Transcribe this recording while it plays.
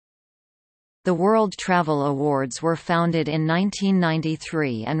The World Travel Awards were founded in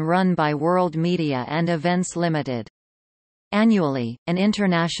 1993 and run by World Media and Events Limited. Annually, an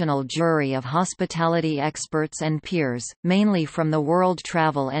international jury of hospitality experts and peers, mainly from the World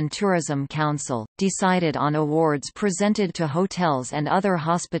Travel and Tourism Council, decided on awards presented to hotels and other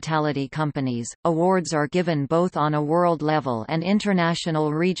hospitality companies. Awards are given both on a world level and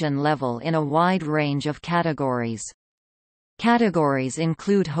international region level in a wide range of categories. Categories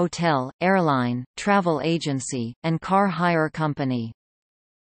include hotel, airline, travel agency, and car hire company.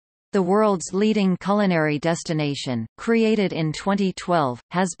 The world's leading culinary destination, created in 2012,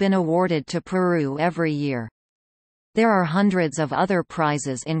 has been awarded to Peru every year. There are hundreds of other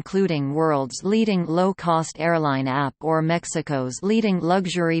prizes including world's leading low-cost airline app or Mexico's leading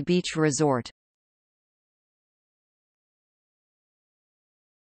luxury beach resort.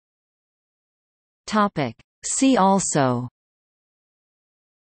 See also: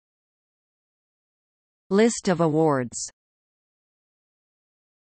 List of awards.